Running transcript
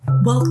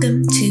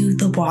Welcome to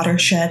The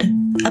Watershed,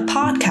 a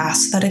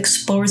podcast that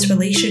explores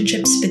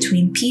relationships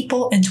between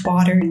people and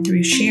water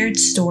through shared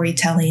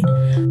storytelling.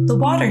 The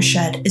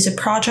Watershed is a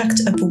project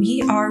of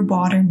We Are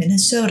Water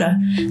Minnesota,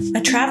 a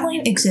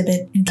traveling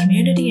exhibit and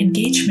community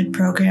engagement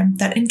program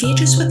that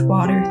engages with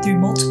water through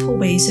multiple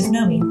ways of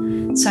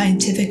knowing: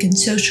 scientific and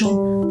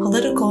social,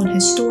 political and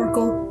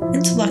historical,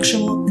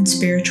 intellectual and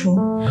spiritual.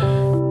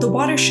 The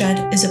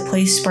Watershed is a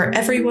place where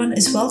everyone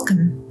is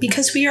welcome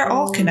because we are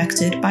all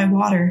connected by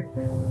water.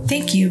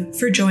 Thank you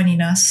for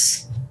joining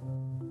us.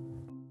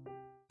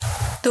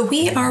 The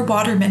We Are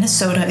Water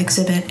Minnesota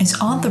exhibit is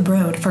on the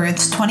road for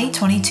its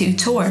 2022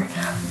 tour.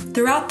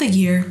 Throughout the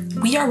year,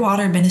 We Are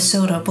Water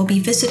Minnesota will be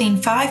visiting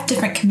 5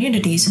 different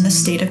communities in the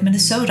state of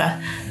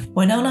Minnesota: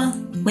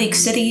 Winona, Lake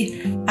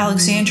City,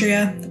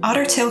 Alexandria,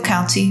 Otter Tail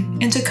County,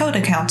 and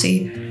Dakota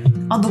County.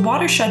 On the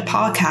Watershed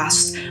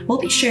podcast,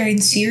 we'll be sharing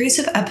a series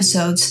of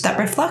episodes that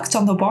reflect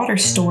on the water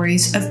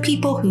stories of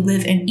people who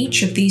live in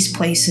each of these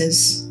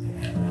places.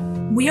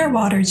 We Are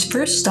Water's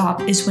first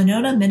stop is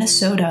Winona,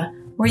 Minnesota,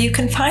 where you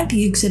can find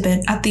the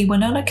exhibit at the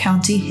Winona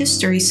County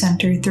History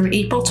Center through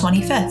April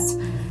 25th.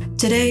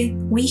 Today,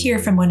 we hear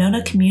from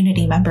Winona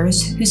community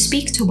members who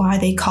speak to why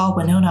they call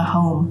Winona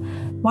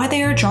home, why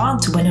they are drawn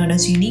to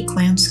Winona's unique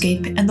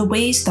landscape, and the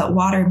ways that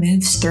water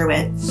moves through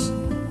it.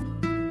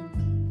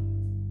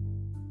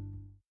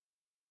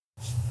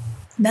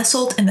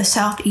 Nestled in the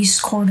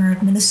southeast corner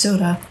of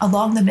Minnesota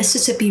along the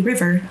Mississippi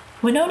River,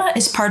 Winona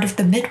is part of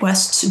the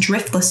Midwest's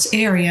Driftless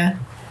area.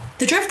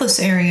 The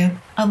Driftless area,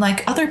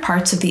 unlike other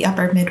parts of the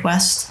upper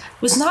Midwest,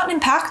 was not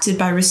impacted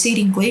by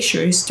receding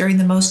glaciers during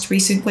the most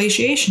recent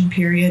glaciation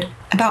period,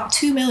 about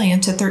 2 million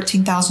to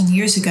 13,000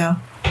 years ago.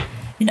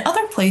 In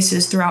other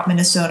places throughout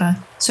Minnesota,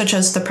 such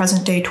as the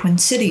present-day Twin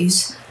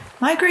Cities,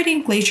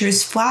 migrating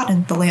glaciers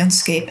flattened the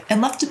landscape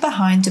and left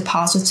behind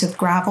deposits of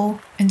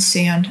gravel and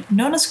sand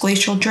known as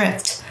glacial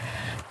drift.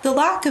 The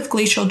lack of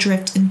glacial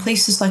drift in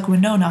places like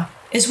Winona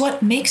is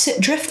what makes it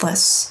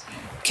driftless.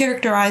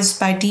 Characterized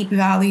by deep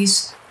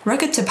valleys,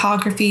 rugged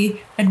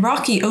topography, and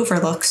rocky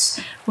overlooks,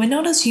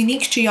 Winona's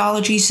unique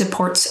geology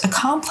supports a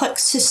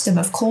complex system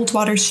of cold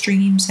water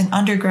streams and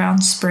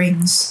underground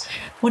springs.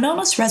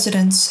 Winona's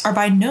residents are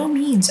by no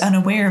means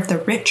unaware of the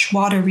rich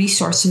water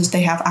resources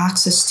they have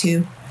access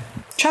to.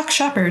 Chuck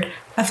Shepard,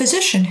 a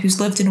physician who's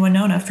lived in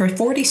Winona for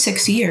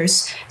 46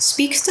 years,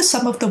 speaks to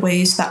some of the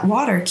ways that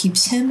water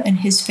keeps him and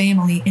his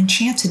family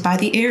enchanted by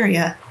the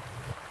area.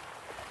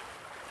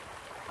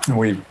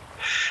 We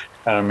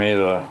kind of made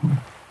a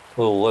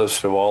little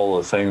list of all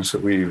the things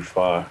that we've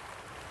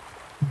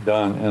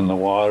done in the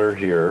water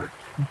here.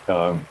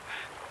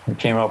 We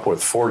came up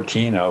with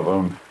 14 of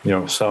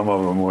them. Some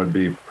of them would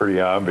be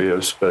pretty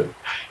obvious, but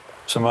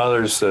some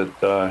others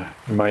that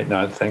you might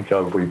not think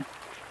of. We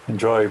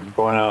enjoy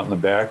going out in the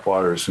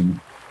backwaters in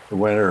the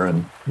winter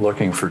and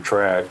looking for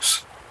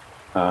tracks,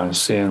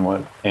 seeing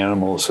what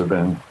animals have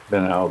been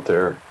out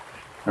there.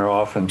 They're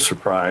often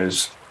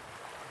surprised.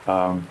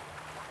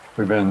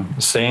 We've been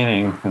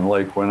seining in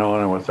Lake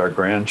Winona with our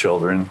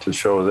grandchildren to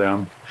show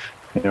them,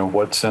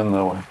 what's in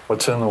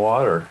the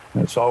water.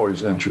 It's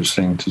always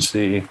interesting to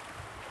see,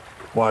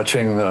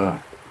 watching the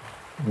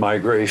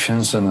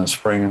migrations in the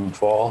spring and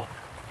fall.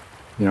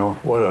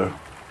 What a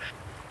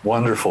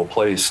wonderful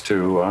place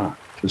to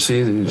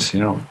see these,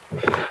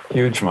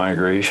 huge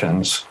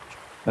migrations.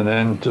 And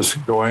then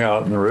just going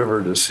out in the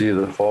river to see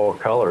the fall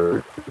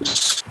color,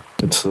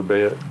 it's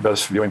the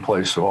best viewing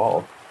place of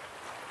all.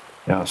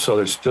 Yeah, so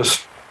there's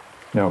just,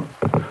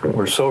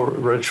 we're so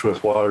rich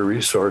with water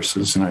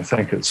resources, and I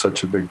think it's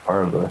such a big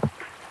part of the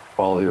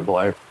quality of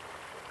life.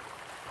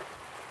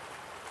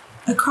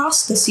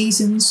 Across the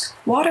seasons,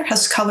 water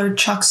has colored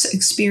Chuck's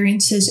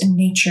experiences in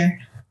nature,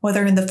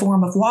 whether in the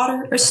form of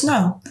water or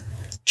snow.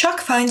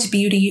 Chuck finds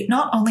beauty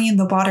not only in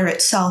the water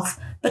itself,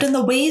 but in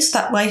the ways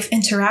that life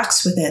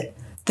interacts with it,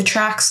 the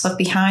tracks left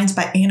behind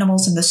by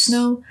animals in the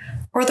snow,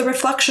 or the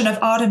reflection of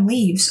autumn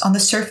leaves on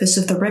the surface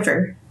of the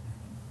river.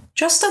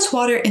 Just as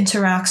water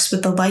interacts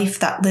with the life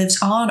that lives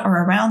on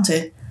or around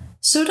it,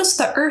 so does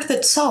the earth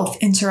itself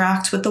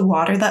interact with the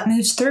water that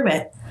moves through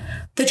it.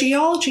 The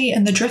geology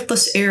in the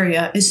driftless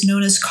area is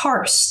known as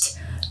karst.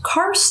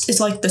 Karst is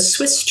like the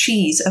Swiss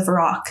cheese of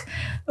rock.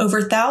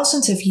 Over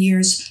thousands of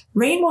years,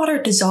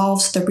 rainwater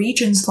dissolves the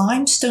region's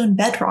limestone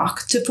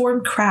bedrock to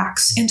form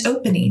cracks and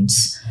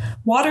openings.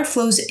 Water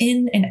flows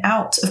in and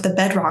out of the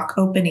bedrock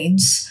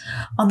openings.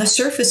 On the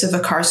surface of a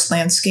karst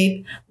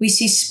landscape, we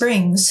see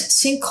springs,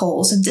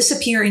 sinkholes, and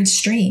disappearing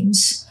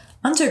streams.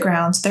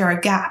 Underground, there are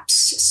gaps,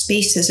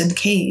 spaces, and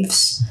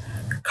caves.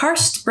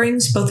 Karst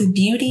brings both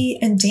beauty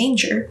and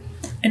danger.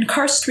 In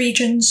karst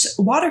regions,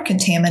 water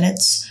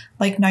contaminants,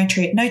 like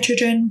nitrate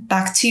nitrogen,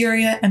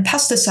 bacteria, and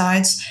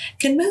pesticides,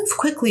 can move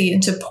quickly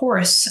into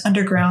porous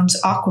underground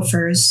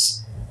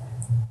aquifers.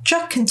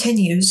 Chuck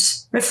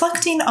continues,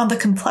 reflecting on the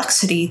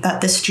complexity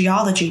that this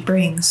geology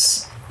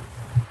brings.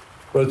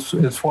 But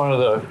it's one of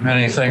the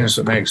many things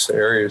that makes the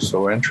area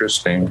so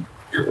interesting.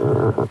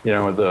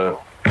 The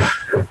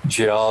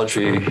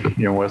geology,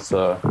 with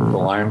the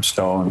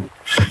limestone,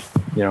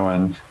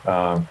 and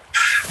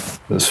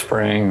the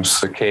springs,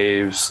 the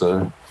caves,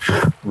 the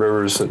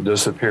rivers that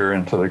disappear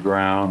into the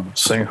ground,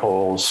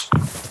 sinkholes.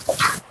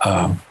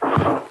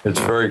 It's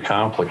very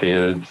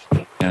complicated,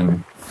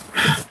 and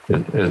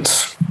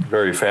it's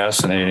very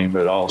fascinating,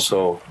 but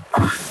also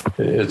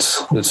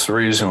it's the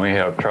reason we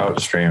have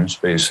trout streams,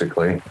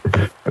 basically,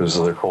 because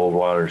of the cold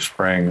water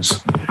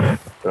springs.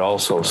 It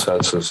also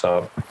sets us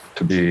up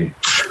to be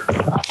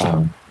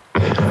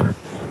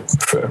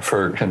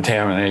for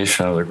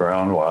contamination of the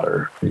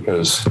groundwater,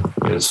 because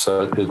it's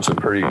a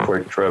pretty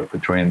quick trip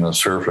between the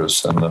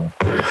surface and the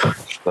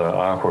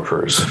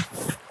aquifers,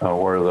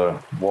 where the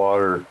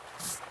water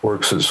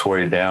works its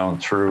way down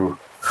through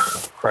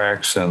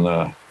cracks in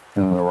the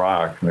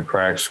rock, and the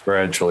cracks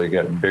gradually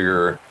get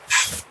bigger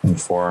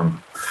and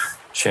form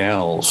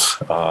channels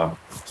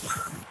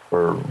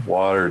for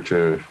water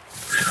to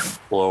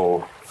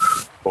flow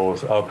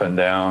both up and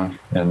down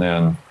and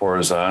then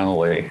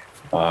horizontally.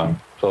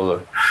 So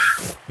the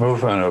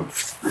movement of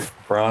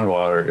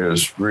groundwater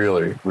is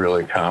really,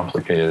 really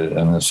complicated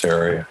in this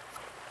area.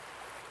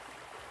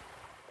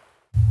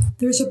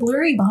 There's a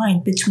blurry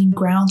line between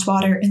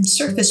groundwater and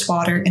surface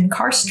water in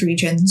karst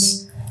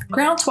regions.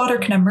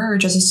 Groundwater can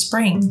emerge as a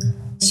spring.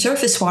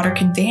 Surface water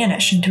can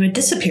vanish into a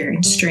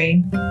disappearing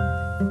stream.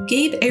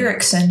 Gabe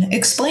Erickson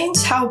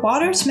explains how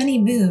water's many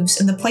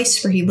moves in the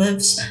place where he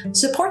lives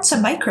supports a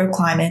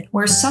microclimate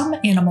where some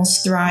animals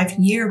thrive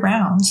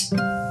year-round.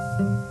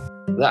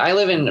 I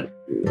live in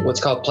what's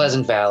called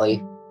Pleasant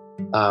Valley,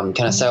 kind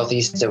of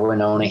southeast of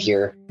Winona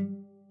here.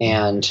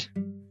 And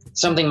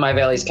something my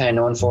valley's kind of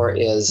known for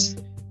is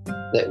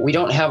that we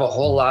don't have a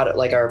whole lot of,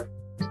 like our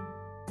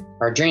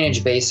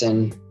drainage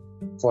basin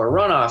for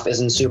runoff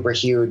isn't super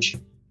huge,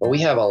 but we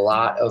have a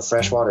lot of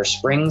freshwater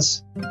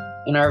springs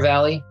in our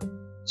valley.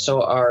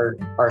 So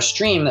our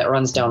stream that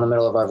runs down the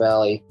middle of our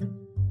valley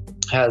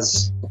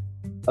has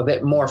a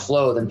bit more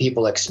flow than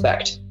people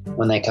expect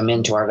when they come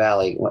into our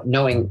valley,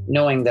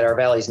 knowing that our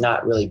valley's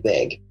not really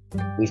big.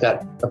 We've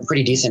got a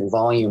pretty decent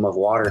volume of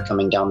water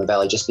coming down the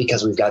valley just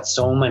because we've got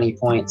so many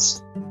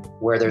points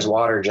where there's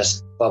water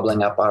just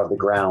bubbling up out of the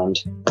ground.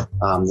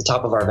 The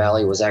top of our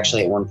valley was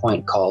actually at one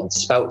point called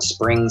Spout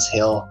Springs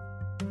Hill,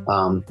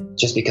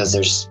 just because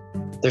there's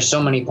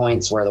so many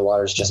points where the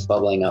water's just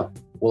bubbling up.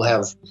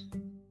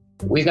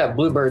 We've got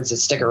bluebirds that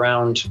stick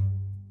around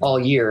all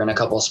year in a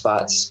couple of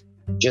spots,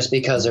 just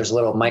because there's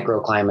little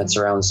microclimates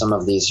around some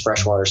of these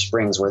freshwater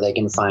springs where they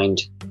can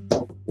find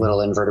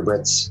little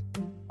invertebrates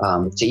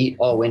to eat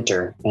all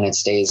winter, and it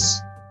stays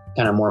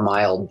kind of more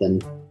mild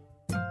than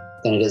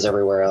it is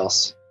everywhere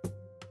else.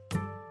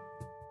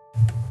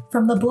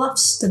 From the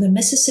bluffs to the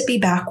Mississippi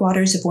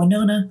backwaters of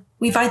Winona,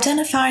 we've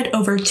identified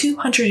over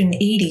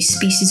 280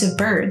 species of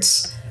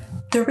birds.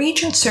 The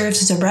region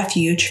serves as a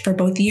refuge for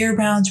both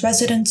year-round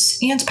residents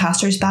and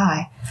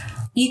passers-by.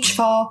 Each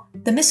fall,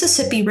 the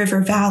Mississippi River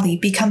Valley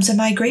becomes a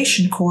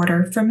migration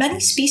corridor for many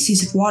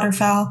species of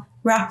waterfowl,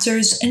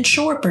 raptors, and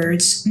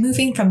shorebirds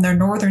moving from their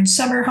northern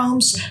summer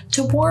homes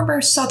to warmer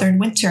southern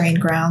wintering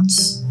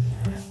grounds.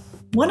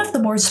 One of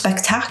the more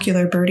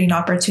spectacular birding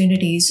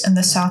opportunities in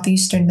the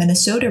southeastern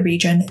Minnesota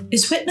region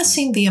is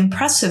witnessing the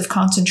impressive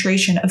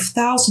concentration of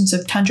thousands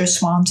of tundra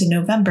swans in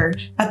November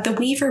at the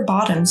Weaver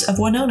Bottoms of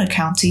Winona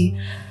County.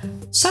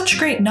 Such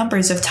great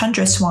numbers of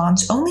tundra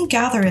swans only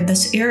gather in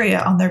this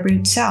area on their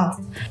route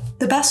south.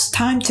 The best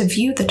time to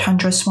view the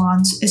tundra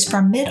swans is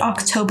from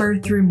mid-October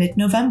through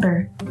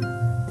mid-November.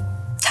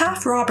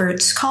 Taff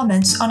Roberts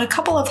comments on a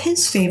couple of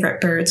his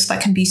favorite birds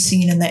that can be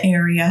seen in the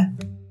area.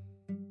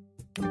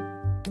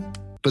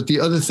 But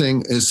the other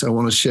thing I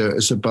want to share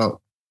is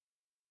about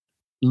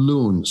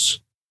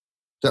loons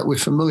that we're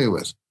familiar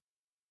with.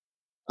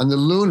 And the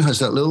loon has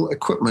that little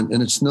equipment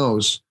in its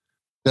nose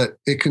that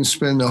it can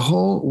spend the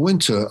whole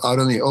winter out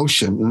on the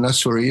ocean, and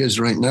that's where he is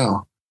right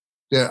now.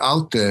 They're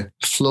out there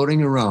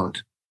floating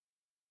around,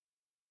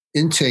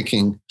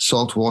 intaking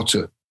salt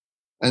water.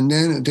 And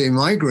then they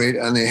migrate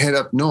and they head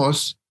up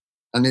north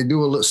and they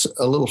do a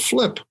little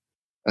flip,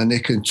 and they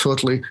can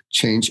totally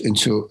change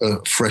into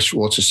a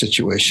freshwater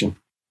situation.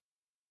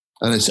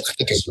 And I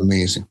think it's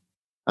amazing.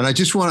 And I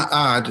just want to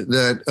add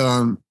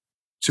that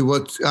to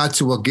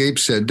what Gabe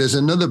said, there's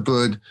another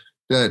bird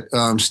that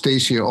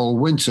stays here all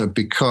winter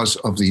because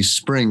of these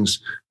springs,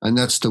 and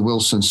that's the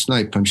Wilson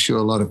snipe. I'm sure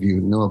a lot of you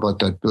know about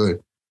that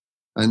bird.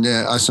 And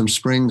there are some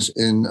springs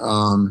in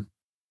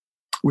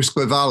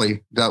Whisper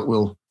Valley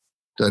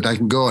that I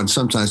can go, and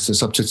sometimes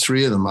there's up to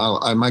 3 of them.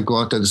 I might go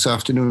out there this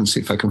afternoon and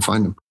see if I can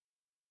find them.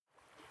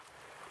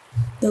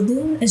 The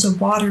loon is a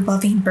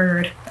water-loving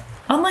bird.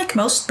 Unlike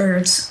most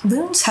birds,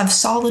 loons have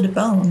solid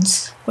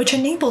bones, which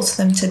enables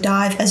them to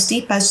dive as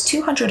deep as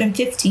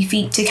 250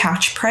 feet to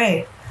catch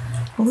prey.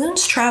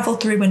 Loons travel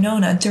through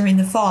Winona during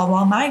the fall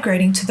while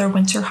migrating to their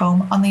winter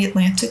home on the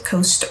Atlantic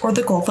coast or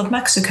the Gulf of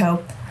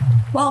Mexico.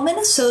 While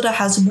Minnesota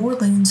has more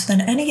loons than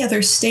any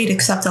other state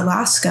except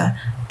Alaska,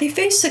 they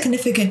face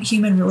significant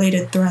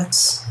human-related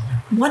threats.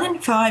 1 in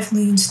 5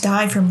 loons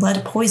die from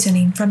lead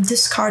poisoning from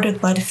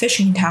discarded lead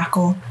fishing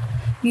tackle.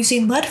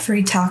 Using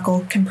lead-free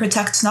tackle can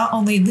protect not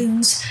only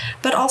loons,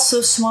 but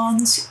also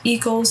swans,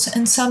 eagles,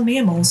 and some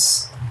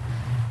mammals.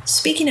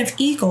 Speaking of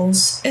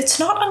eagles, it's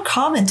not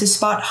uncommon to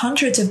spot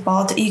hundreds of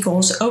bald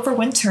eagles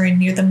overwintering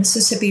near the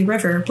Mississippi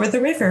River, where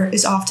the river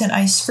is often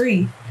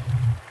ice-free.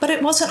 But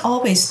it wasn't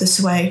always this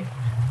way.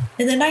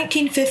 In the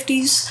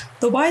 1950s,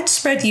 the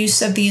widespread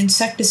use of the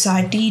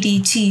insecticide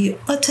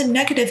DDT led to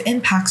negative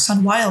impacts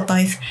on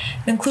wildlife,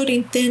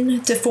 including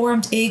thin,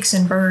 deformed eggs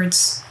and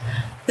birds.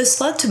 This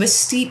led to a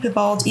steep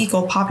bald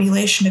eagle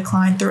population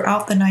decline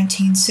throughout the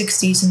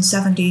 1960s and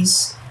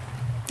 70s.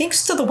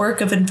 Thanks to the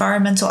work of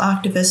environmental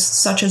activists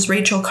such as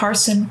Rachel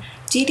Carson,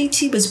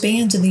 DDT was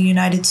banned in the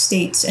United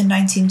States in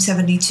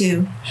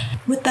 1972.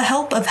 With the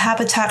help of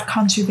habitat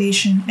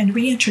conservation and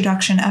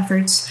reintroduction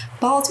efforts,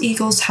 bald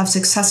eagles have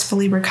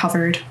successfully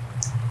recovered.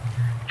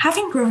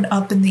 Having grown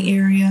up in the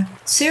area,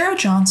 Sarah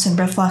Johnson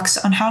reflects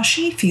on how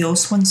she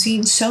feels when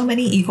seeing so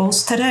many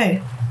eagles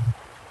today.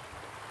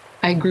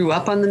 I grew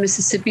up on the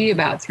Mississippi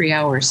about 3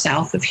 hours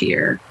south of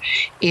here,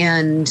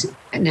 and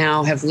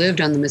now have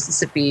lived on the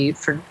Mississippi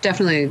for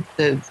definitely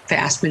the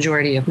vast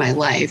majority of my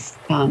life,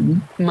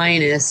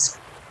 minus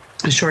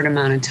a short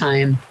amount of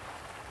time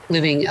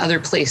living other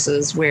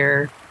places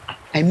where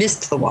I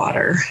missed the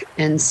water.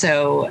 And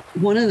so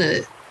one of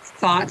the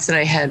thoughts that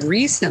I had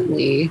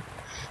recently,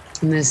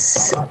 and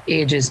this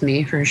ages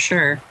me for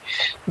sure,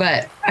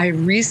 but I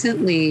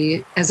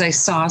recently, as I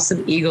saw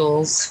some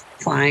eagles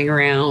flying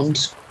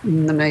around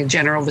in my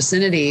general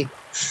vicinity,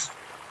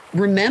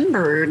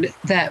 remembered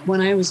that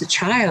when I was a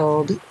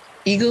child,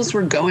 eagles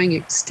were going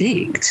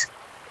extinct,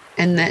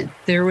 and that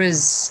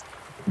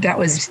that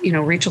was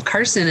Rachel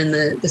Carson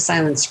and the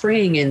Silent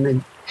Spring and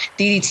the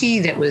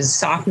DDT that was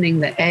softening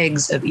the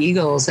eggs of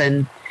eagles,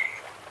 and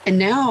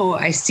now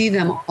I see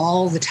them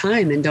all the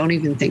time and don't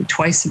even think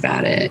twice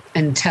about it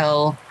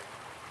until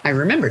I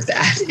remembered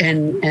that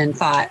and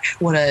thought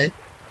what a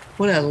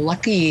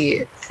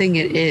lucky thing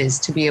it is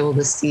to be able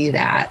to see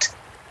that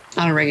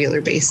on a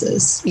regular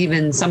basis,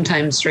 even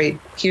sometimes right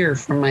here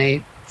from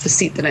the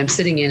seat that I'm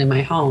sitting in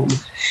my home.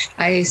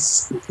 I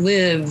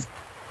live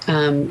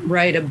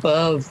right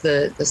above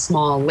the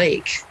small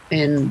lake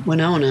in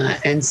Winona.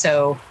 And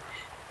so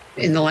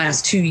in the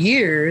last 2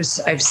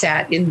 years, I've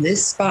sat in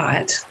this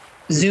spot,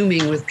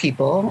 Zooming with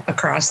people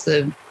across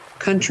the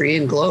country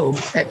and globe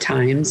at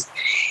times.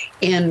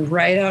 And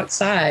right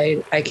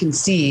outside, I can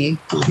see,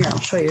 here, I'll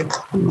show you,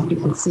 I don't know if you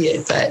can see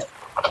it, but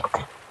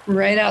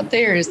right out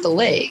there is the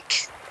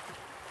lake.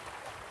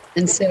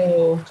 And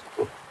so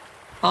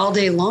all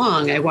day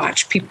long, I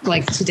watch people,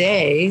 like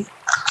today,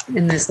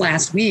 in this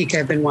last week,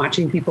 I've been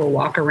watching people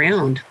walk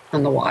around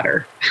on the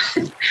water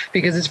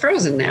because it's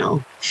frozen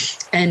now,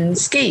 and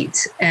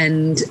skate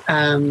and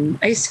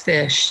ice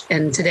fish.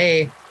 And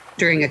today,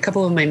 during a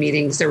couple of my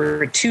meetings, there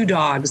were 2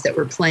 dogs that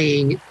were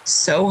playing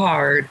so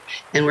hard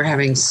and were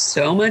having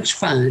so much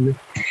fun.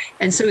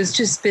 And so it's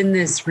just been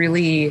this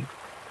really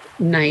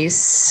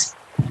nice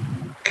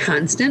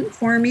constant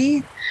for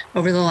me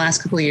over the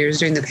last couple of years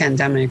during the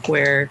pandemic,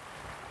 where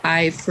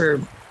I, for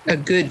a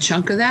good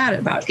chunk of that,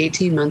 about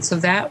 18 months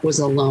of that, was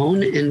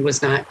alone and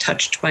was not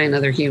touched by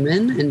another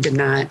human and did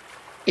not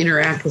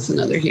interact with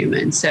another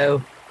human.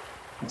 So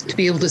to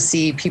be able to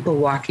see people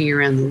walking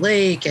around the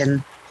lake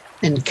and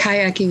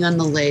kayaking on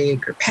the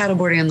lake or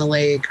paddleboarding on the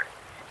lake,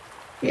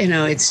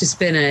 it's just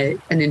been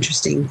an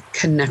interesting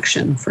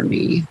connection for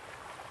me.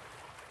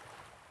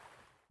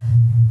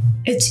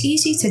 It's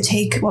easy to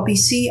take what we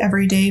see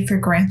every day for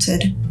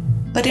granted,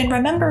 but in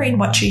remembering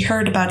what she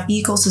heard about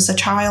eagles as a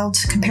child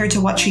compared to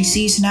what she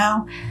sees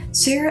now,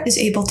 Sarah is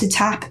able to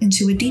tap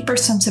into a deeper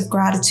sense of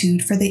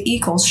gratitude for the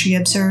eagles she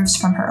observes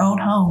from her own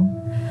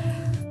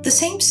home. The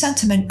same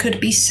sentiment could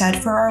be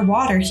said for our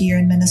water here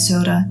in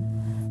Minnesota.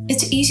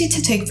 It's easy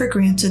to take for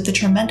granted the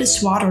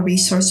tremendous water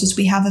resources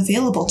we have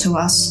available to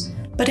us,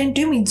 but in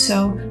doing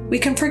so, we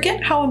can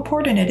forget how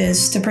important it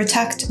is to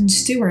protect and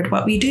steward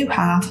what we do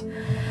have.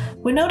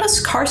 Winona's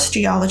karst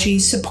geology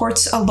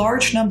supports a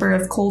large number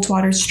of cold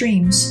water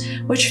streams,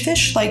 which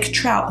fish like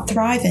trout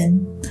thrive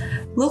in.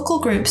 Local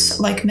groups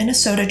like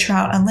Minnesota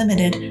Trout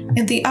Unlimited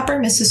and the Upper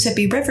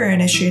Mississippi River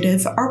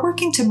Initiative are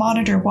working to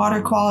monitor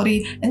water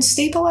quality and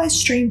stabilize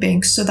stream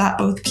banks so that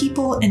both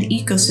people and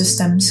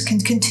ecosystems can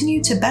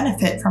continue to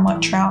benefit from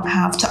what trout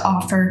have to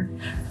offer.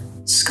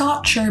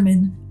 Scott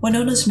Sherman,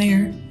 Winona's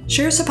mayor,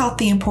 shares about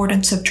the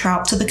importance of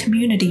trout to the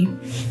community.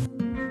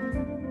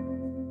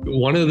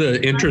 One of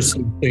the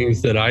interesting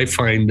things that I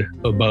find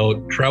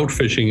about trout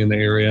fishing in the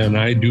area, and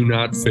I do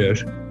not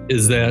fish,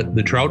 is that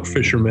the trout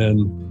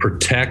fishermen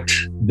protect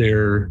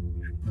their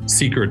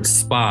secret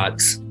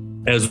spots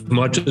as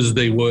much as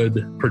they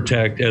would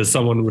protect, as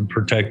someone would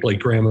protect like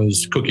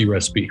grandma's cookie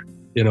recipe.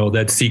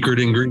 That secret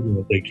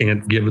ingredient, they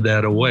can't give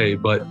that away.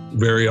 But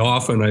very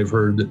often I've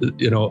heard,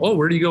 oh,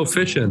 where do you go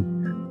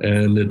fishing?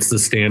 And it's the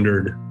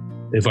standard,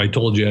 if I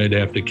told you, I'd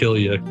have to kill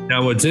you.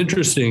 Now, what's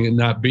interesting, in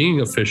not being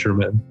a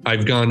fisherman,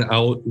 I've gone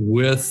out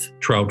with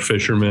trout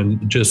fishermen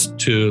just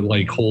to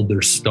hold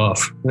their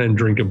stuff and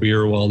drink a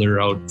beer while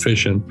they're out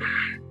fishing.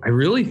 I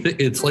really think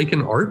it's like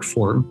an art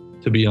form.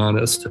 to be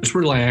honest. It's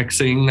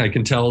relaxing. I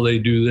can tell they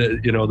do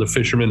that. The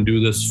fishermen do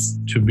this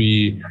to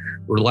be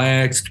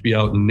relaxed, be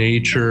out in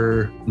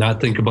nature,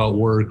 not think about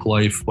work,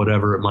 life,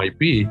 whatever it might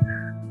be.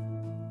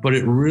 But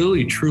it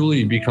really,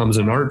 truly becomes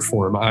an art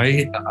form.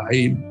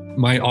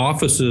 My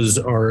offices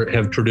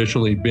have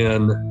traditionally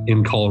been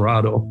in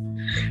Colorado,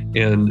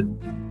 and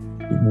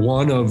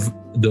one of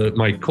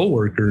my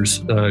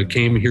coworkers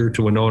came here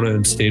to Winona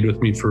and stayed with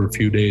me for a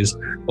few days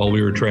while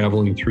we were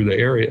traveling through the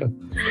area.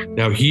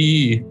 Now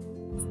he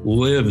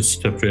lives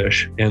to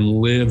fish and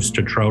lives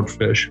to trout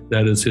fish.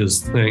 That is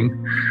his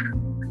thing.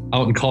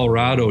 Out in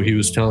Colorado, he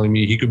was telling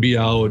me he could be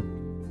out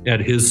at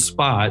his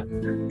spot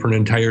for an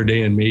entire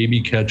day and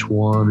maybe catch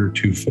 1 or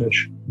 2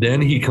 fish.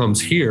 Then he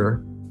comes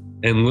here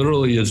and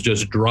literally is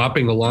just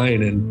dropping a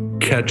line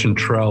and catching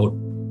trout.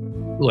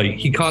 Like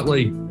he caught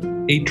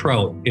 8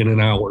 trout in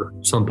an hour,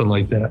 something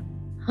like that.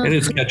 And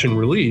it's catch and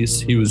release.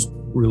 He was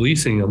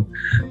releasing them.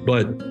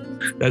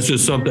 But that's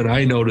just something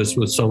I noticed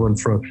with someone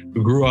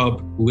who grew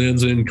up,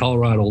 lives in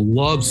Colorado,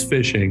 loves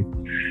fishing,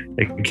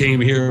 and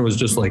came here and was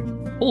just like,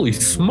 holy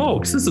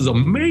smokes, this is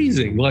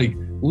amazing. Like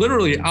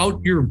literally out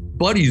your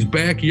buddy's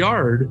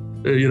backyard,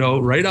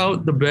 right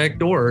out the back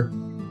door,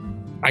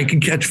 I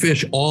can catch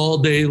fish all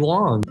day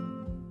long.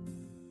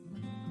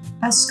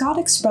 As Scott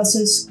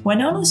expresses,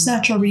 Winona's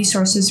natural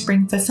resources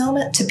bring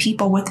fulfillment to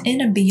people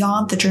within and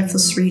beyond the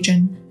Driftless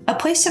region, a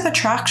place of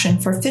attraction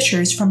for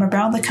fishers from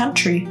around the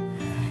country.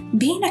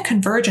 Being a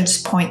convergence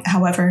point,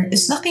 however,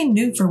 is nothing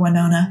new for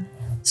Winona.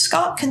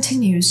 Scott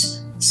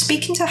continues,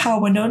 speaking to how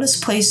Winona's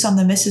place on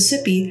the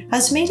Mississippi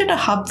has made it a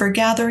hub for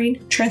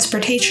gathering,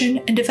 transportation,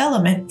 and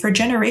development for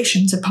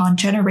generations upon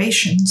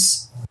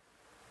generations.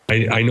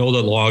 I know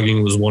that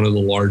logging was one of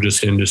the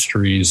largest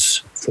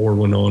industries for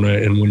Winona,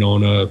 and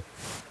Winona,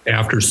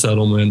 after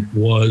settlement,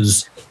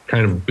 was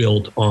kind of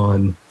built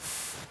on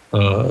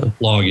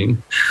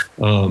logging.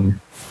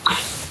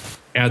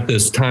 At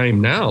this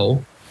time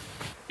now,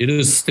 it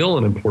is still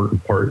an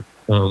important part.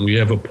 We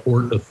have a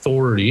port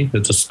authority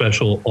that's a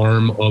special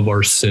arm of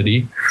our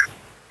city.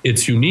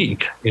 It's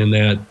unique in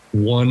that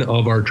one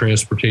of our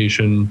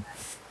transportation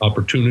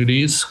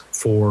opportunities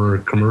for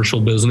commercial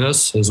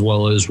business as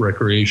well as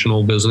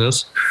recreational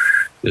business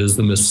is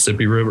the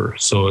Mississippi River.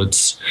 So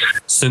it's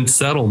since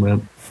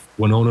settlement,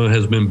 Winona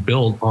has been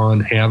built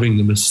on having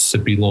the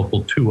Mississippi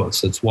local to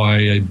us. That's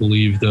why I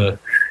believe the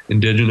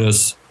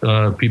indigenous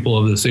people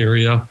of this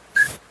area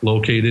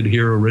located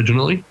here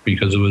originally,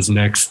 because it was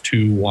next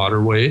to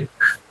waterway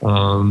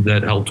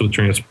that helped with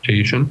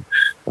transportation,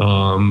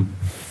 albeit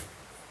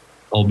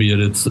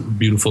it's a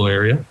beautiful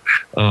area.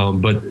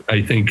 But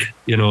I think,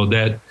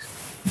 that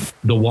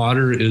the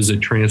water is a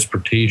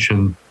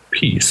transportation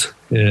piece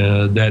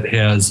that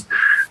has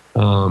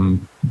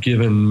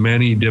given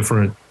many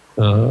different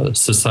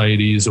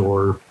societies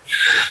or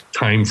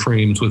time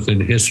frames within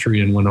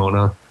history in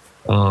Winona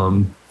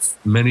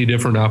many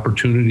different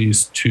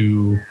opportunities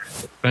to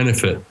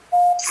benefit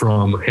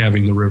from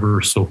having the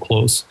river so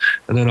close.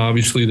 And then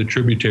obviously the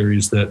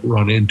tributaries that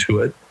run into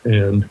it.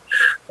 And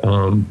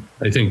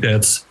I think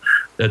that's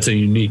a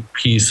unique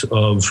piece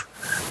of,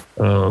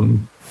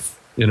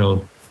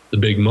 the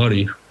Big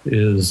Muddy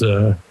is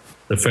the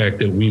fact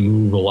that we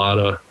move a lot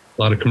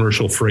of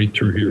commercial freight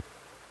through here.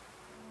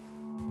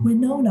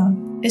 Winona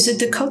is a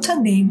Dakota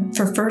name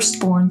for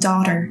firstborn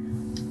daughter.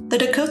 The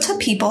Dakota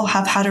people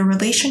have had a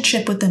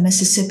relationship with the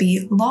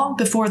Mississippi long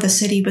before the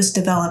city was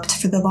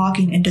developed for the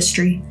logging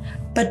industry,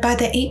 but by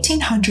the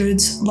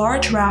 1800s,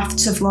 large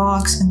rafts of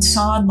logs and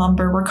sawn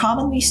lumber were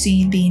commonly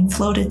seen being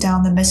floated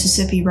down the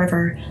Mississippi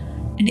River.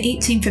 In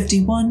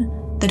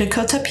 1851, the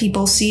Dakota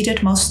people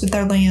ceded most of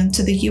their land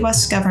to the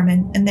U.S.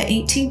 government in the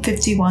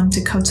 1851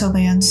 Dakota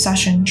Land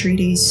Cession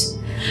Treaties.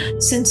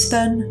 Since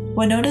then,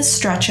 Winona's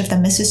stretch of the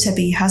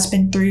Mississippi has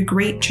been through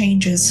great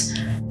changes,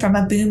 from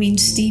a booming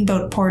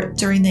steamboat port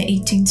during the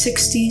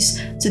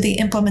 1860s to the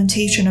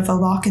implementation of a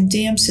lock and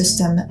dam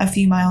system a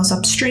few miles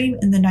upstream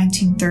in the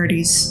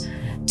 1930s.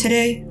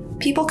 Today,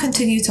 people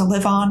continue to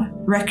live on,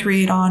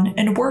 recreate on,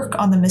 and work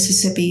on the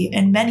Mississippi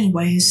in many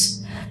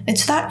ways.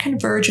 It's that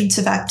convergence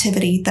of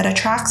activity that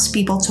attracts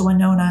people to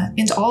Winona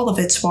and all of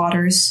its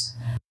waters.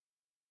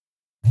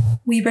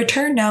 We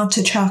return now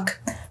to Chuck,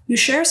 who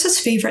shares his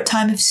favorite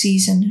time of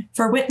season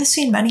for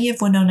witnessing many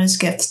of Winona's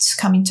gifts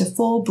coming to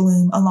full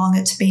bloom along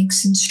its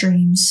banks and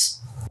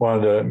streams.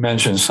 Wanted to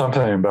mention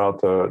something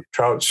about the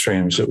trout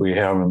streams that we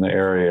have in the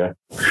area,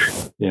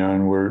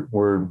 and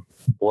we're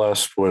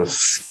blessed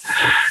with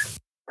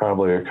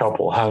probably a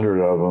couple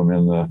hundred of them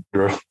in the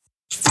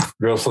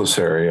Driftless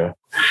area,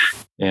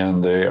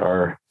 and they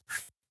are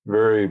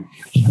very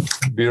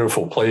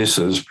beautiful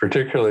places,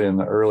 particularly in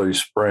the early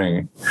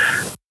spring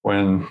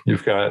when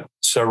you've got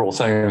several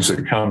things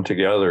that come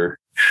together.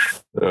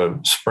 The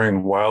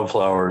spring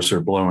wildflowers are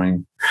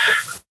blooming.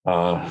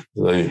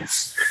 The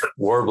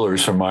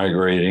warblers are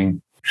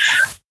migrating.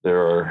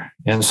 There are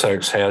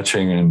insects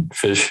hatching and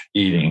fish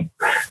eating.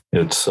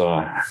 It's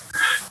one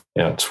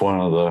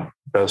of the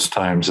best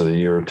times of the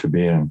year to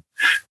be in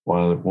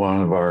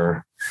one of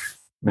our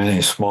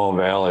many small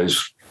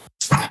valleys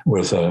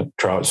with a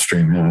trout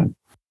stream in it.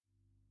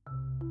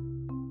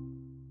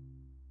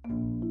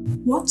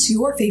 What's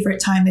your favorite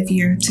time of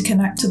year to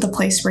connect to the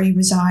place where you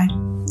reside?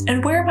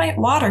 And where might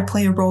water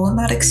play a role in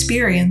that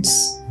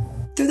experience?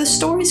 Through the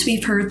stories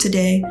we've heard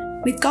today,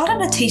 we've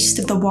gotten a taste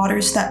of the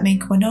waters that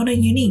make Winona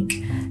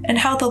unique, and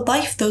how the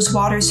life those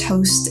waters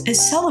host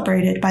is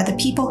celebrated by the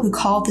people who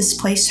call this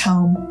place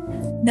home.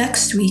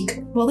 Next week,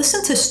 we'll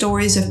listen to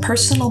stories of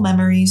personal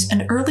memories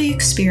and early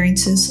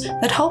experiences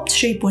that helped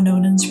shape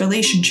Winonans'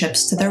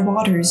 relationships to their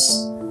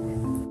waters.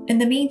 In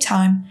the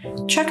meantime,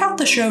 check out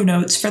the show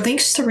notes for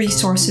links to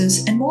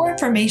resources and more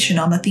information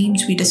on the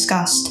themes we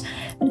discussed,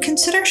 and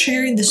consider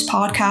sharing this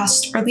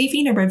podcast or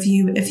leaving a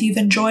review if you've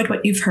enjoyed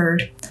what you've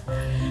heard.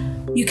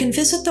 You can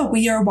visit the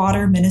We Are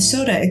Water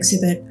Minnesota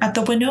exhibit at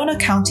the Winona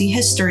County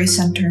History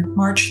Center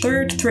March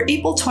 3rd through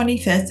April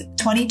 25th,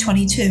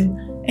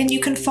 2022, and you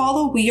can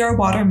follow We Are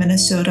Water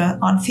Minnesota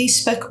on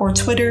Facebook or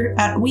Twitter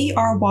at We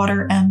Are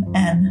Water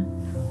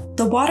MN.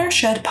 The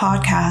Watershed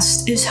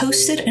podcast is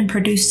hosted and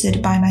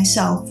produced by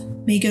myself,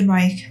 Megan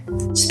Reich.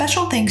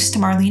 Special thanks to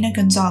Marlena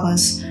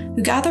Gonzalez,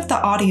 who gathered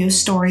the audio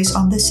stories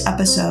on this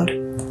episode.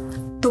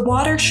 The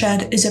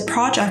Watershed is a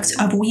project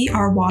of We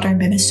Are Water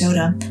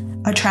Minnesota,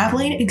 a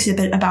traveling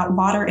exhibit about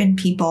water and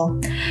people.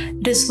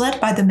 It is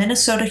led by the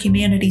Minnesota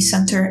Humanities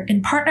Center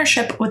in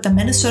partnership with the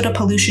Minnesota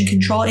Pollution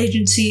Control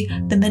Agency,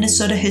 the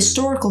Minnesota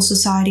Historical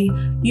Society,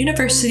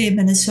 University of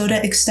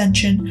Minnesota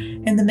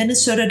Extension, and the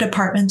Minnesota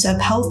Departments of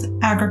Health,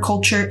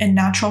 Agriculture, and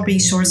Natural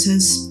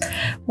Resources.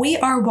 We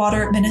Are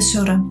Water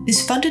Minnesota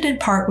is funded in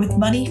part with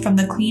money from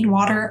the Clean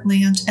Water,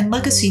 Land, and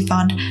Legacy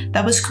Fund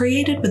that was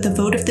created with the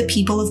vote of the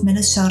people of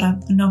Minnesota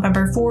on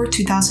November 4,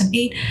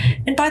 2008,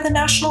 and by the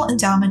National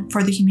Endowment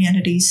for the Humanities.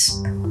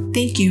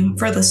 Thank you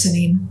for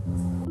listening.